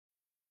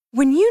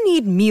When you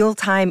need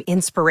mealtime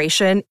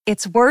inspiration,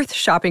 it's worth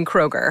shopping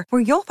Kroger,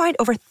 where you'll find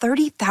over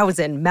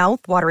 30,000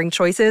 mouth-watering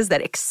choices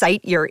that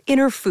excite your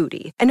inner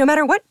foodie. And no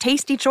matter what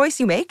tasty choice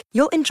you make,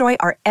 you'll enjoy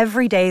our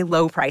everyday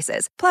low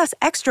prices, plus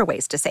extra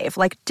ways to save,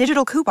 like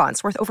digital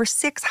coupons worth over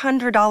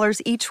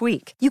 $600 each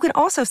week. You can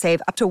also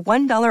save up to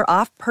 $1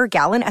 off per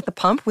gallon at the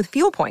pump with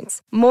fuel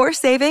points. More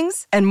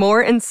savings and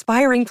more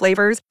inspiring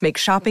flavors make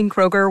shopping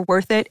Kroger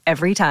worth it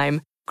every time.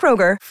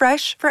 Kroger,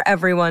 fresh for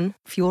everyone.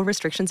 Fuel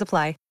restrictions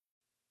apply.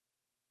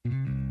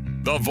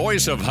 The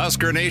voice of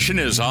Husker Nation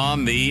is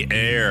on the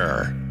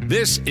air.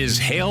 This is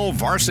Hail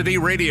Varsity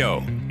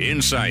Radio.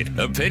 Insight,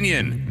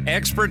 opinion,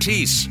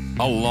 expertise,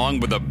 along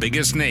with the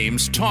biggest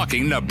names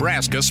talking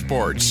Nebraska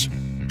sports.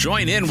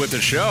 Join in with the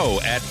show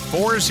at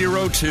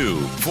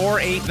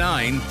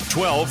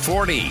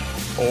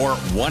 402-489-1240 or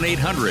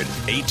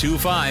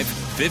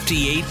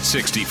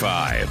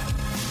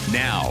 1-800-825-5865.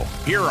 Now,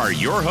 here are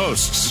your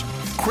hosts,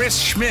 Chris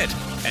Schmidt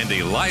and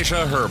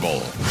Elijah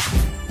Herbal.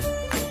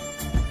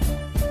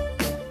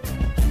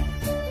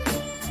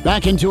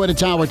 Back into it,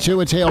 it's Hour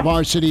 2. It's Hail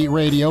Varsity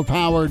Radio,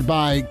 powered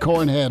by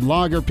Cornhead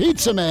Lager,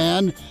 Pizza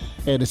Man,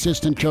 and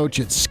assistant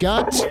coach at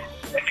Scott.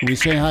 We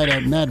say hi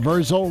to Matt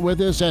Vrzal with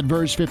us at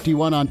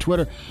Verz51 on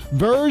Twitter.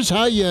 Verz,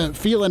 how you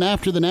feeling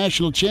after the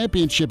national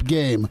championship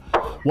game?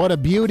 What a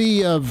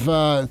beauty of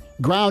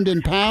ground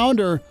and pound,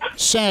 or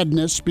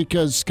sadness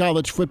because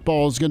college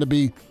football is going to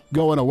be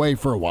going away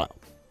for a while?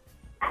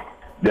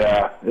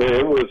 Yeah,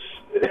 it was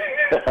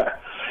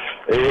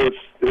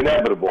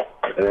inevitable,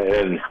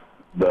 and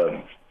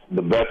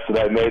the bets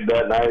that I made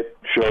that night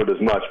showed as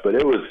much. But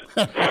it was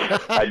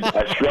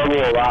I struggle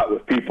a lot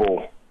with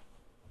people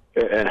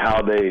and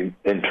how they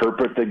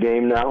interpret the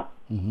game now.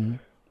 Mm-hmm.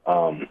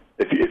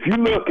 If you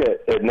look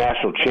at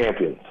national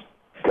champions,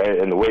 okay,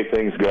 and the way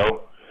things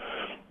go,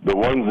 the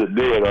ones that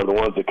do it are the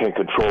ones that can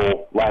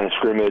control line of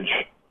scrimmage.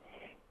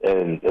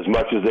 And as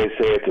much as they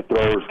say it's a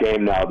thrower's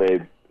game now,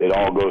 it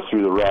all goes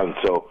through the run.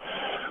 So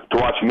to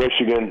watch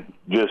Michigan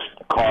just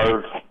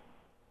carve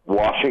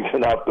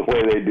Washington up the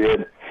way they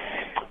did,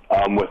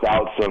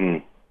 without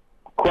some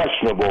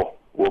questionable,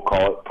 we'll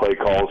call it, play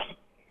calls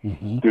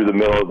through the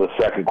middle of the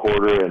second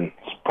quarter and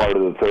part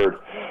of the third,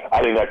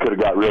 I think that could have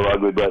got real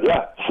ugly. But,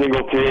 yeah,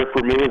 single tier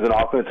for me as an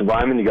offensive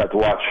lineman. You got to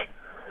watch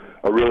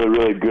a really,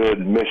 really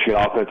good Michigan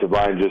offensive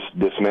line just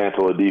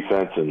dismantle a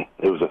defense, and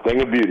it was a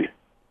thing of beauty.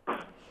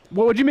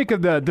 What would you make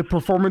of the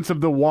performance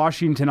of the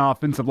Washington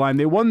offensive line?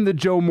 They won the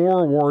Joe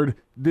Moore Award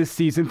this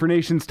season for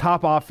nation's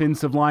top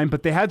offensive line,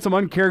 but they had some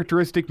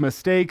uncharacteristic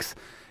mistakes,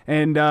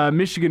 and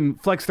Michigan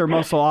flexed their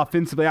muscle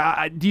offensively.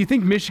 Do you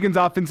think Michigan's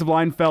offensive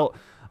line felt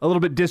a little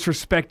bit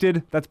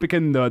disrespected? That's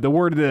become the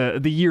word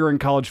of the year in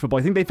college football.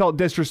 I think they felt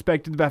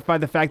disrespected by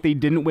the fact they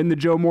didn't win the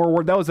Joe Moore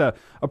Award. That was a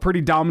pretty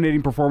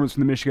dominating performance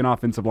from the Michigan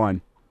offensive line.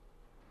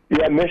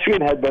 Yeah,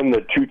 Michigan had been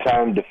the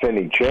two-time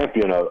defending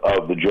champion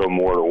of the Joe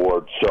Moore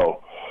Award,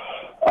 so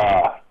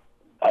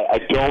I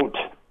don't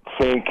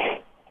think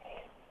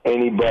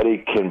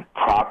anybody can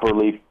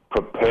properly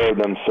prepare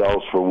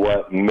themselves for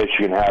what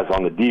Michigan has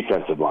on the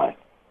defensive line.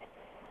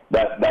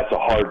 That's a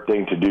hard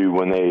thing to do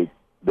when they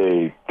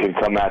can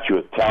come at you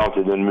with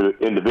talented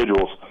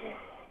individuals,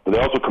 but they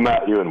also come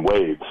at you in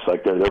waves.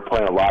 Like they're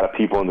playing a lot of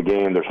people in the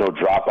game. There's no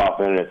drop-off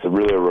in it. It's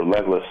really a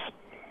relentless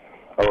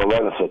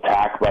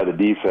attack by the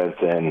defense,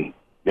 and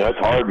it's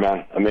hard,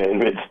 man. I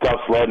mean, it's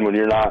tough sledding when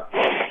you're not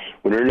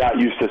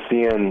used to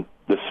seeing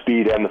the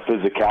speed and the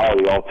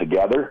physicality all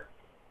together.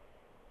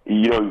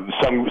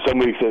 Some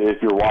weeks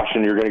if you're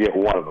watching, you're going to get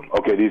one of them.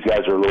 Okay, these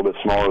guys are a little bit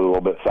smaller, a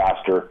little bit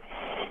faster.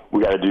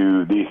 We got to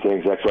do these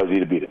things, X, Y, Z,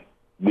 to beat them.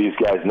 These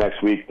guys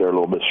next week, they're a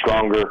little bit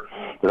stronger.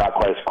 They're not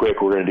quite as quick.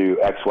 We're going to do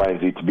X, Y,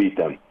 and Z to beat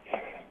them.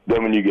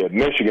 Then when you get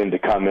Michigan to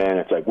come in,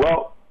 it's like,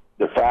 well,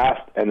 they're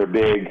fast and they're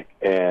big,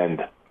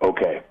 and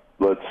okay,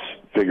 let's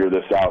figure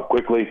this out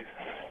quickly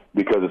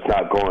because it's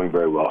not going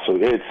very well. So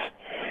it's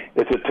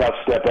a tough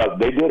step up.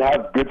 They did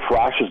have good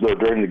flashes, though,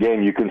 during the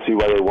game. You can see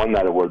why they won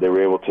that award. They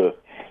were able to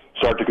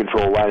start to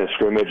control line of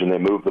scrimmage, and they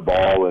moved the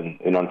ball, and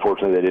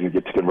unfortunately they didn't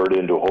get to convert it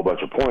into a whole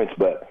bunch of points.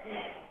 But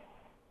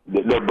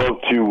they're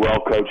both two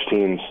well-coached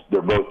teams.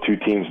 They're both two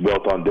teams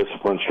built on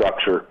discipline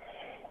structure.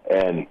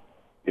 And,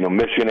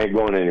 Michigan ain't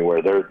going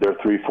anywhere. They're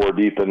 3-4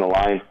 deep in the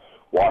line.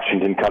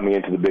 Washington coming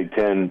into the Big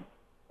Ten,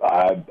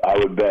 I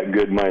would bet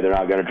good money they're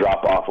not going to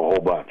drop off a whole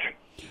bunch.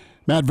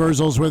 Matt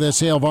Vrzal's with us,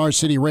 Hail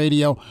Varsity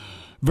Radio.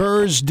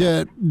 Verz,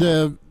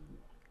 the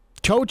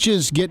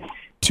coaches get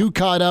too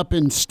caught up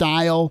in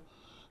style,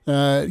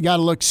 got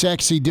to look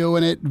sexy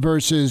doing it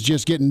versus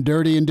just getting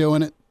dirty and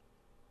doing it?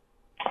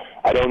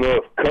 I don't know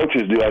if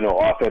coaches do. I know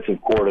offensive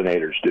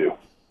coordinators do.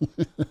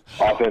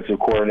 Offensive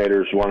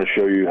coordinators want to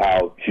show you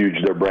how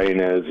huge their brain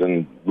is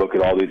and look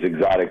at all these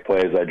exotic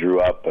plays I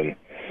drew up, and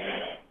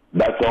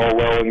that's all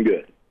well and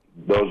good.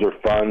 Those are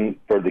fun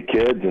for the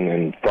kids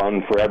and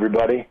fun for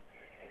everybody.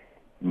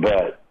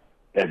 But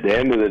at the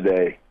end of the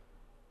day,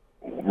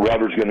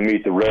 rubber's going to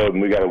meet the road,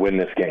 and we got to win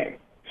this game.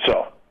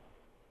 So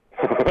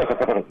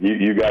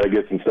you got to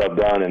get some stuff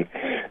done, and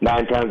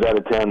 9 times out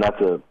of 10,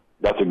 that's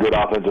that's a good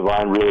offensive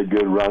line, really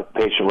good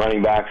patient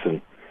running backs,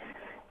 and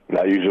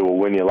that usually will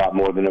win you a lot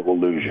more than it will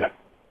lose you.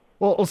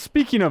 Well,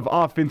 speaking of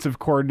offensive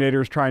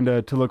coordinators trying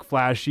to look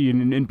flashy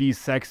and be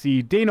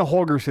sexy, Dana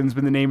Holgorsen's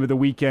been the name of the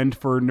weekend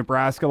for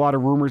Nebraska. A lot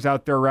of rumors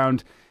out there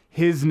around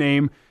his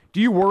name.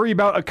 Do you worry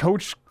about a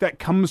coach that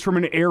comes from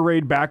an air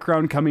raid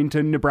background coming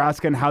to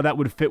Nebraska and how that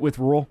would fit with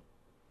Rule?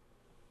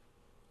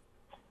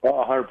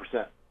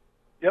 100%.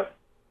 Yep.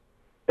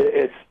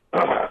 It's.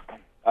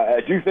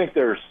 I do think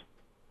there's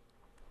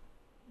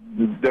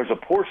a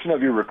portion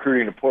of your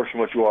recruiting, a portion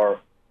of what you are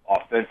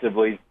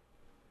offensively,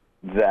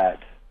 that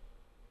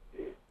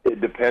it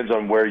depends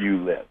on where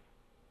you live,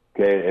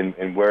 okay,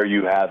 and where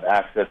you have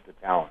access to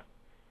talent.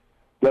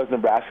 Does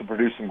Nebraska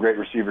produce some great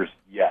receivers?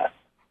 Yes.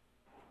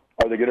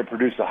 Are they going to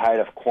produce a high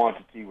enough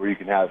quantity where you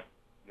can have,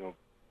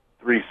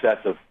 3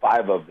 sets of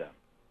 5 of them?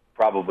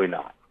 Probably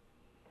not.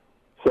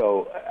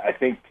 So I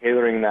think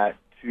tailoring that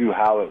to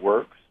how it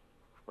works,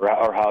 or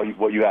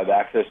what you have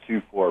access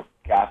to for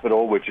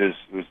capital, which is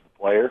who's the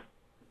player,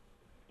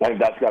 I think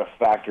that's got to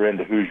factor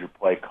into who's your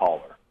play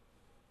caller.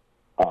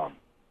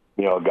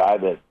 A guy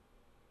that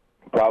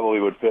probably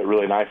would fit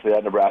really nicely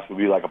at Nebraska would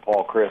be like a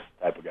Paul Chris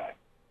type of guy.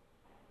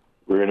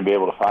 We're going to be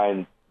able to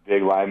find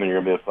big linemen,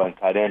 you're going to be able to find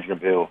tight ends, you're going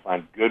to be able to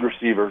find good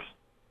receivers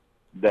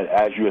that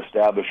as you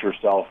establish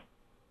yourself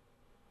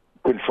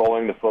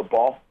controlling the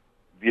football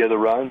via the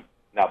run,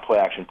 now play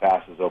action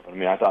passes open. I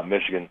mean, I thought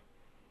Michigan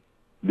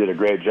did a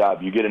great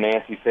job. You get an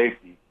antsy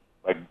safety,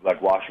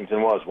 like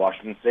Washington was.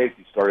 Washington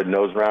safety started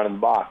nose around in the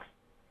box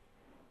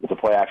with a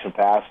play action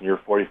pass, and you're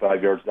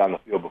 45 yards down the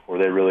field before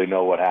they really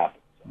know what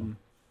happened. So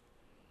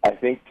I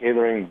think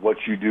tailoring what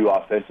you do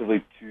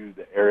offensively to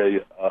the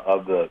area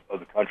of the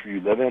country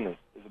you live in is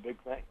a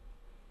big thing.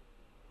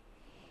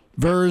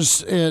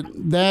 Verz,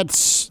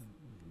 that's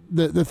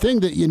the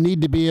thing that you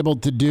need to be able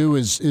to do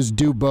is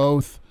do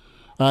both,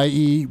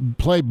 i.e.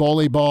 play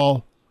bully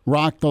ball,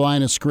 rock the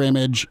line of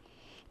scrimmage,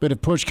 but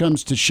if push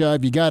comes to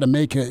shove, you got to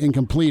make an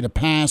incomplete a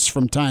pass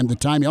from time to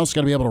time. You also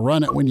got to be able to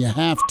run it when you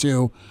have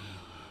to.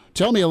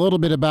 Tell me a little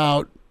bit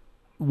about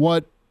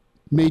what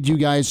made you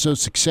guys so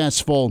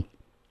successful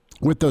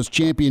with those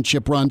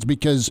championship runs,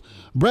 because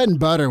bread and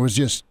butter was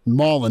just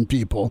mauling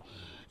people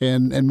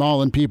and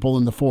mauling people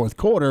in the fourth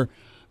quarter.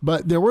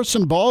 But there were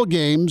some ball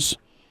games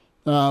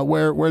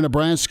where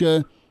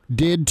Nebraska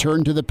did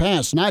turn to the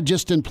pass, not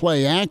just in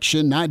play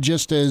action, not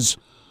just as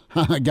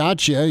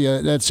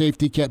gotcha, that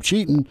safety kept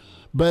cheating,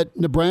 but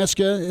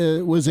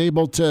Nebraska was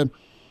able to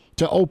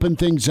open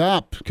things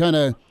up, kind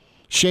of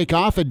shake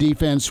off a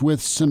defense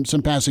with some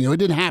passing. It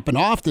didn't happen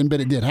often, but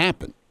it did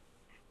happen.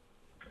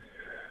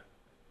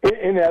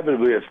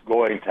 Inevitably, it's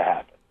going to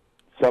happen.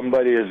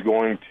 Somebody is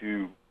going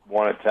to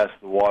want to test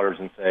the waters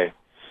and say,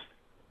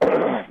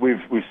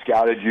 we've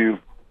scouted you.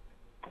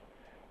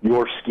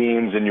 Your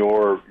schemes and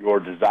your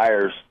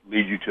desires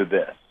lead you to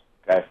this,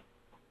 okay?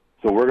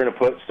 So we're going to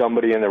put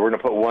somebody in there. We're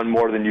going to put one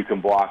more than you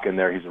can block in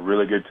there. He's a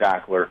really good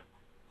tackler.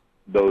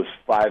 Those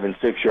 5- and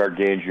 6-yard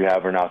gains you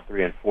have are now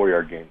 3- and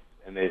 4-yard gains.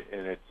 And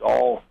it's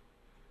all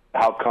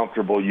how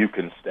comfortable you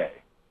can stay.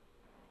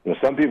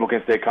 Some people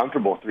can stay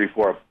comfortable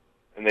 3-4,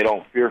 and they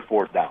don't fear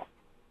fourth down.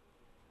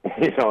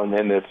 And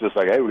then it's just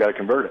like, hey, we got to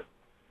convert it.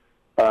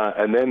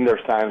 And then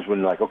there's times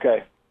when like,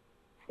 okay,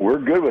 we're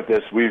good with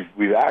this.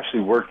 We've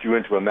actually worked you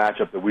into a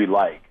matchup that we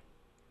like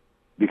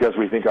because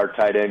we think our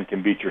tight end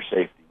can beat your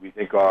safety. We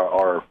think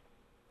our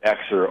X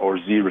or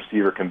Z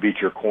receiver can beat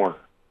your corner.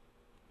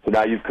 So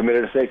now you've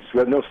committed a safety. So we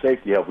have no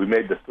safety help. We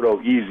made the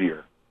throw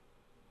easier.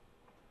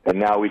 And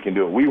now we can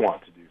do what we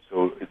want to do.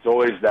 So it's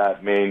always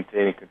that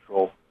maintaining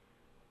control.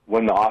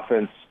 When the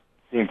offense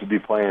seemed to be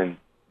playing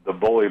the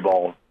bully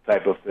ball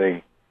type of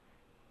thing,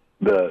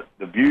 the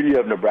beauty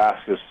of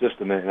Nebraska's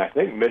system, and I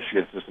think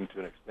Michigan's system to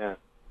an extent,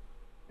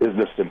 is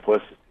the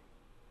simplicity.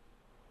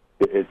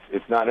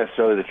 It's not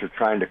necessarily that you're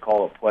trying to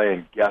call a play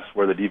and guess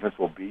where the defense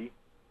will be.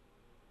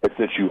 It's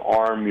that you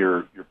arm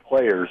your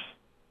players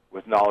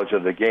with knowledge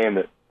of the game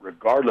that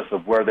regardless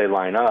of where they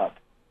line up,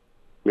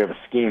 we have a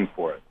scheme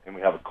for it, and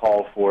we have a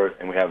call for it,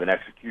 and we have an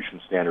execution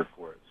standard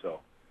for it.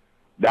 So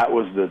that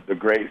was the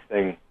great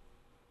thing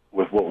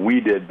with what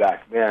we did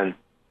back then.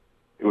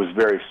 It was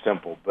very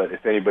simple, but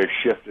if anybody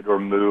shifted or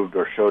moved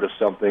or showed us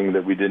something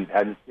that we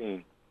hadn't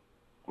seen,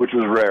 which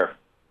was rare,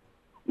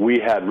 we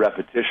had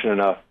repetition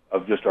enough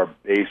of just our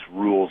base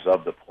rules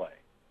of the play.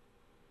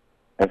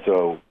 And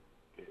so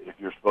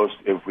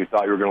if we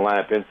thought you were going to line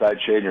up inside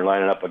shade and you're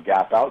lining up a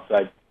gap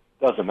outside,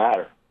 doesn't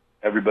matter.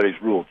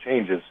 Everybody's rule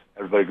changes.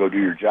 Everybody go do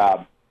your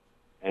job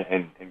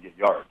and get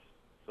yards.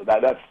 So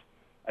that's,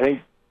 I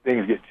think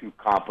things get too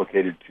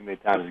complicated too many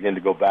times, again,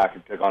 to go back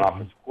and pick on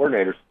offensive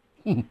coordinators.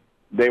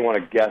 They want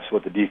to guess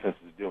what the defense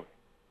is doing.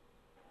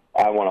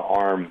 I want to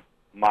arm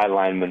my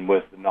linemen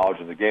with the knowledge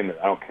of the game. That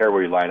I don't care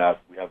where you line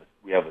up.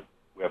 We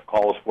have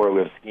calls for it. We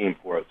have a scheme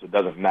for it. So it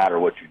doesn't matter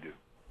what you do.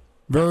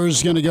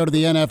 Verz going to go to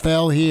the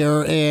NFL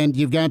here, and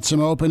you've got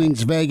some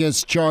openings: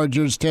 Vegas,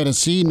 Chargers,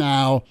 Tennessee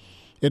now,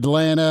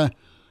 Atlanta,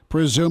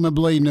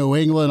 presumably New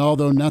England,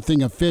 although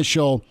nothing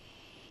official.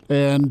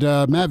 And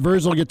Matt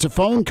Vrzal gets a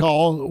phone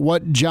call.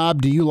 What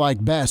job do you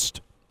like best?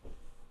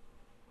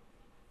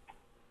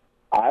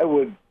 I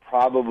would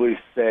probably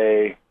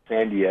say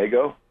San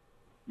Diego,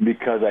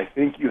 because I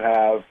think you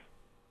have,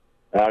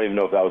 I don't even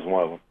know if that was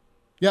one of them.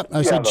 Yep,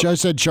 I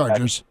said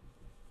Chargers.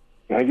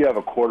 I think you have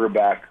a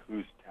quarterback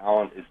whose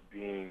talent is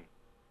being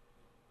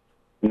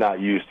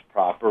not used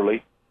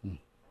properly.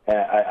 And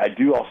I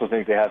do also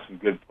think they have some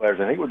good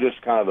players. I think we're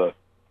just kind of a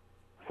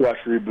fresh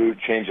reboot,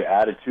 change of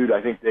attitude.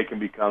 I think they can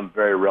become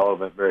very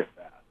relevant very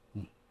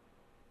fast.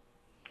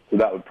 So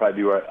that would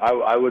probably be where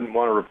I wouldn't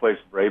want to replace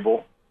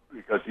Vrabel,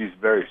 because he's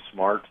very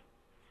smart.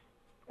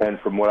 And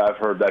from what I've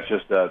heard, that's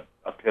just a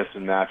piss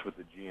and match with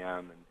the GM,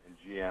 and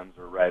GMs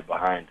are right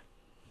behind.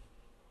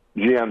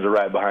 GMs are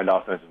right behind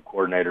offensive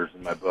coordinators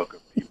in my book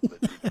of people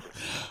that need to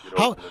get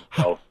over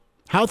themselves.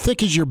 How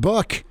thick is your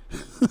book?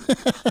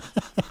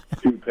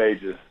 2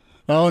 pages.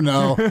 Oh,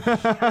 no.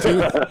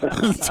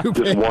 Just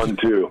 1,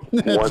 2.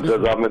 One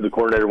says offensive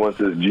coordinator, one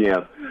says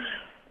GM.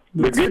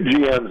 The good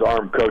GMs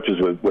arm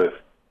coaches with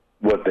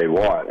what they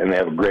want, and they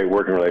have a great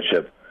working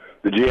relationship.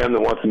 The GM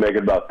that wants to make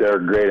it about their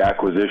great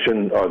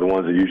acquisition are the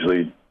ones that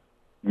usually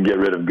get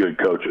rid of good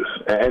coaches.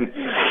 And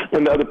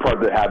the other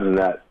part that happens in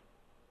that,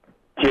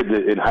 kids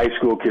in high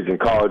school, kids in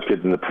college,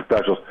 kids in the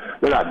professionals,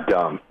 they're not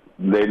dumb.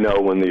 They know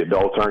when the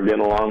adults aren't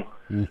getting along,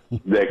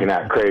 they can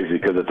act crazy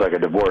because it's like a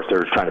divorce.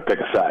 They're just trying to pick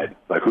a side.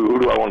 Like, who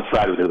do I want to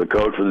side with, the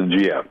coach or the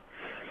GM?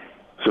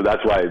 So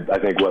that's why I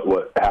think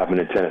what happened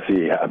in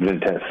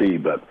Tennessee.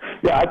 But,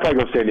 yeah, I'd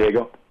probably go San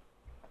Diego.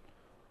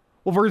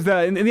 Well,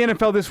 Vrzal, in the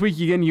NFL this week,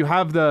 again, you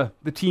have the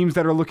teams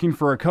that are looking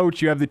for a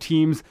coach. You have the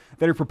teams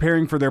that are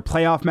preparing for their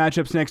playoff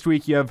matchups next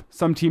week. You have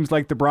some teams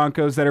like the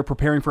Broncos that are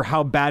preparing for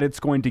how bad it's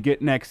going to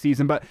get next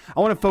season. But I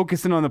want to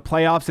focus in on the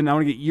playoffs, and I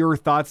want to get your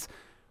thoughts.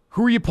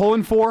 Who are you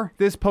pulling for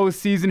this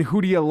postseason?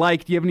 Who do you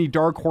like? Do you have any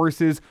dark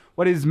horses?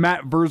 What is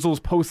Matt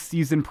Vrzal's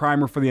postseason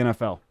primer for the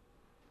NFL?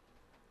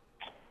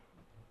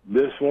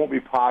 This won't be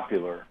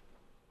popular,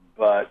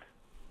 but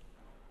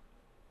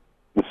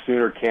the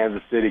sooner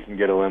Kansas City can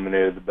get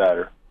eliminated, the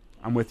better.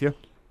 I'm with you.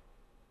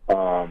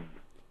 On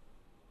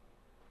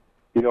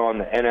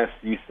the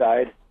NFC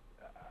side,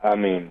 I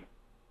mean,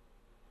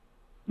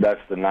 that's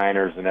the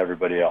Niners and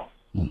everybody else.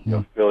 Mm-hmm.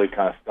 Philly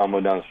kind of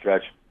stumbling down the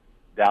stretch.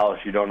 Dallas,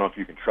 you don't know if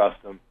you can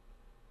trust them.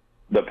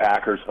 The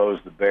Packers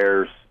hosed the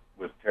Bears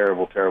with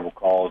terrible, terrible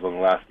calls on the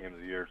last game of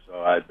the year.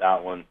 So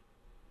that one.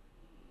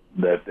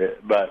 But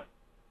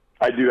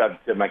I do have to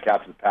tip my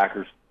cap to the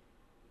Packers.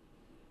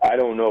 I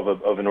don't know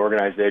of an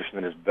organization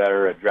that is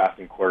better at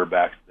drafting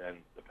quarterbacks than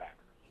the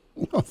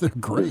Packers. Oh, they're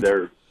great.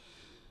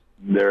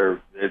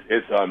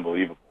 It's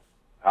unbelievable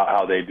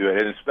how they do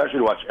it, and especially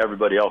to watch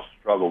everybody else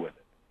struggle with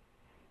it.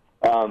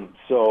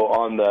 So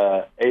on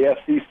the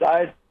AFC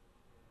side,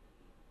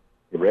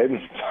 the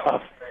Ravens are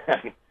tough.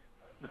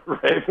 The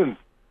Ravens,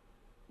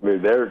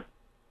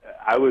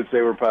 I would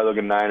say we're probably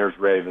looking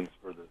Niners-Ravens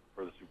for the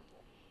Super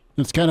Bowl.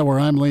 That's kind of where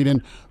I'm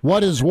leaning.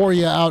 What has wore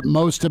you out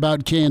most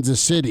about Kansas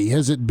City?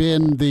 Has it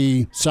been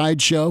the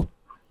sideshow?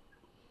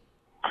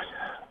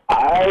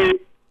 I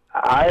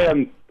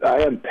am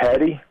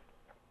petty.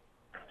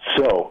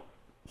 So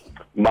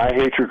my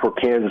hatred for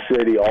Kansas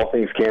City, all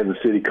things Kansas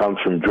City, comes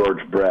from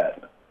George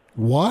Brett.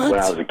 What?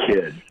 When I was a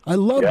kid. I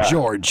love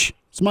George.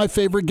 He's my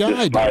favorite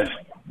guy.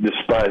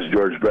 Despise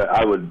George Brett.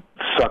 I would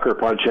sucker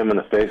punch him in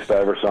the face if I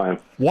ever saw him.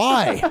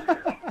 Why?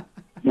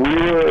 We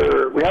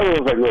had those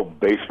like little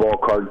baseball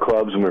card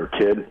clubs when we were a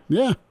kid.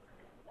 Yeah.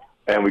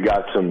 And we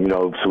got some,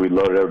 so we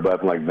loaded everybody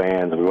up in like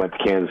vans, and we went to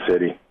Kansas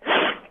City.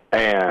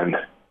 And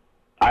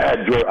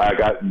KC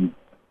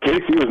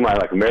was my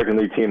like American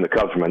League team, the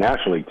Cubs were my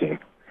National League team.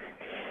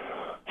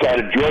 So I had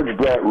a George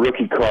Brett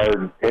rookie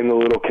card in the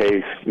little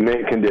case,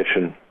 mint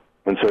condition.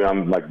 And so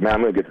I'm like, man,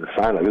 I'm going to get to the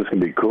sign. Like, this is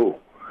going to be cool.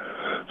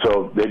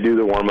 So they do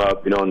the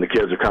warm-up, and the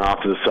kids are kind of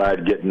off to the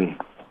side getting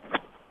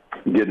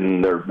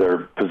their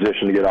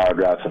position to get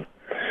autographs. And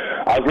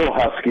I was a little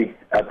husky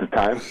at the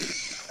time,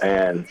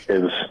 and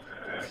there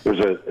was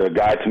a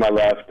guy to my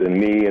left and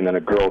me and then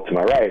a girl to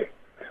my right.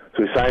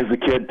 So he signs the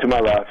kid to my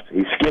left.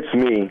 He skips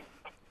me,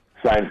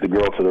 signs the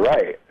girl to the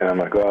right. And I'm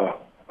like, oh,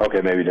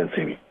 okay, maybe he didn't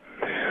see me.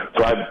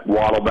 So I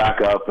waddle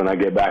back up, and I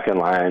get back in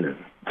line, and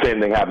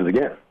same thing happens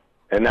again.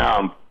 And now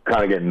I'm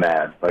kind of getting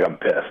mad, like I'm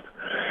pissed.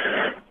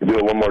 I do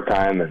it one more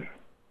time, and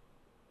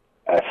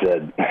I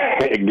said,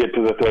 get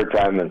to the third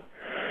time, and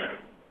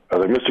I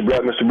was like, Mr.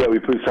 Brett, will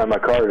you please sign my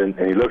card? And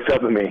he looks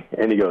up at me,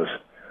 and he goes,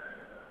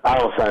 I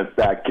don't sign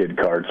fat kid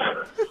cards.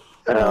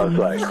 And I was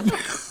like,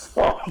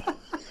 oh.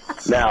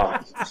 Now,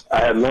 I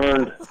had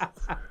learned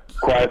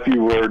quite a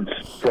few words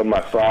from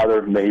my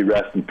father, may he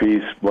rest in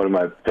peace, one of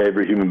my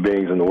favorite human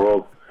beings in the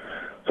world.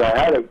 So I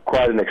had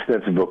quite an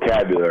extensive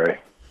vocabulary.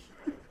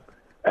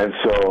 And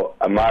so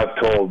I might have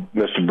told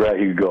Mr. Brett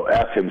he could go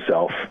F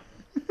himself,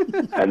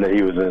 and that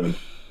he was an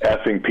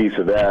effing piece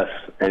of S,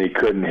 and he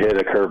couldn't hit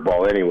a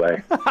curveball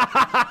anyway.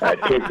 I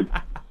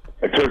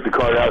took the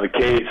card out of the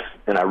case,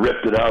 and I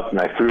ripped it up, and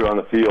I threw it on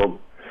the field.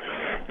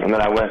 And then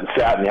I went and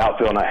sat in the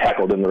outfield, and I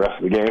heckled him the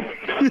rest of the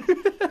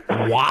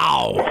game.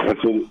 Wow.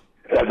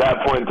 at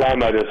that point in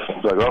time, I just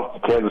was like, oh,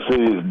 Kansas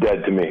City is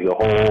dead to me, the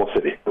whole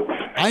city.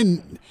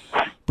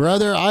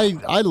 Brother,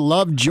 I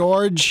love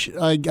George.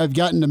 I've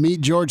gotten to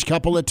meet George a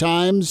couple of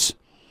times.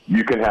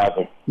 You can have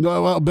him.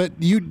 No, well, but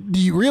do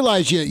you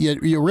realize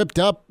you ripped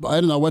up? I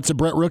don't know, what's a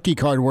Brett rookie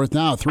card worth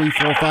now? $300,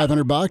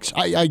 $400, $500.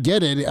 I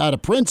get it out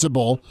of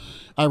principle.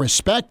 I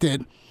respect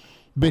it.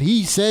 But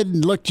he said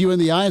and looked you in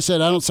the eye and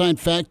said, "I don't sign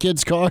fat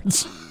kids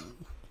cards."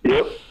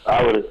 Yep,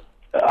 I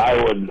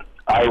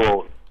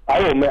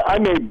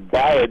may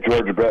buy a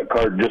Georgia Brett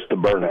card just to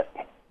burn it.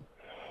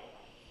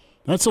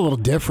 That's a little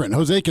different.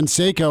 Jose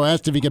Canseco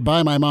asked if he could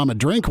buy my mom a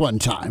drink one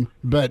time,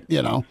 but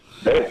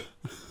Hey,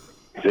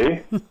 see.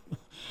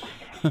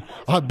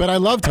 But I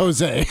loved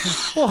Jose.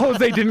 Well,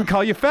 Jose didn't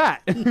call you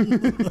fat.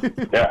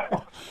 Yeah.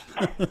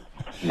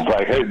 It's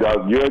like, hey,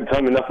 dog, you ain't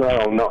telling me nothing I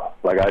don't know.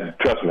 Like,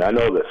 trust me, I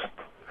know this.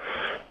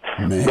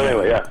 Man. But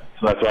anyway, yeah.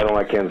 So that's why I don't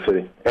like Kansas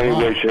City. Any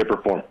way, shape,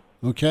 or form.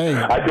 Okay.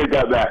 I take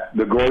that back.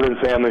 The Gordon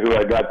family, who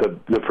I got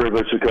the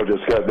privilege to coach at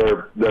Scott,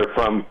 they're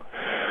from.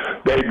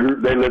 They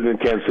lived in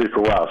Kansas City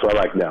for a while, so I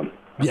like them.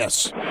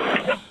 Yes.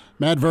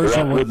 Matt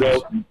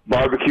Vrzal.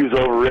 Barbecue's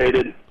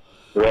overrated.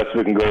 The rest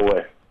of it can go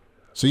away.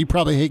 So you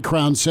probably hate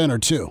Crown Center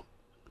too.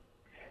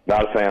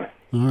 Not a fan.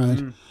 All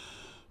right.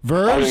 I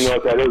don't even know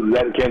what that is. Is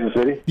that in Kansas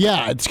City?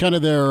 Yeah, it's kind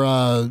of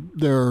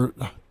their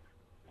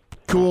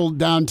cool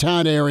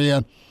downtown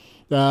area.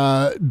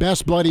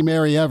 Best Bloody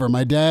Mary ever.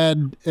 My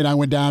dad and I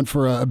went down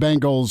for a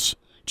Bengals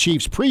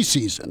Chiefs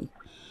preseason.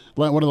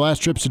 One of the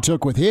last trips I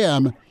took with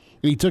him, and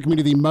he took me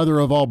to the mother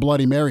of all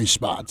Bloody Mary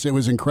spots. It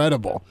was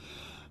incredible.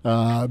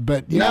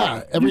 But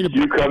yeah,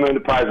 you come into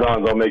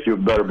Pisons, I'll make you a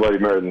better Bloody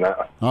Mary than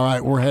that. All right,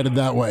 we're headed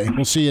that way.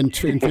 We'll see you in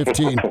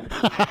 15.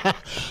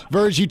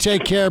 Verz, you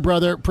take care,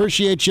 brother.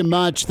 Appreciate you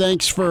much.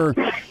 Thanks for,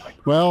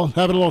 having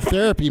a little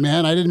therapy,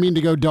 man. I didn't mean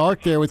to go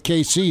dark there with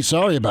KC.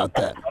 Sorry about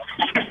that.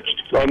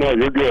 Oh, no,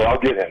 you're good. I'll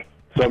get him.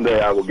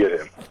 Someday I will get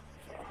him.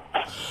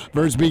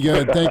 Verz, be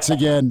good. Thanks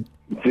again.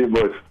 See you,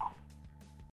 boys.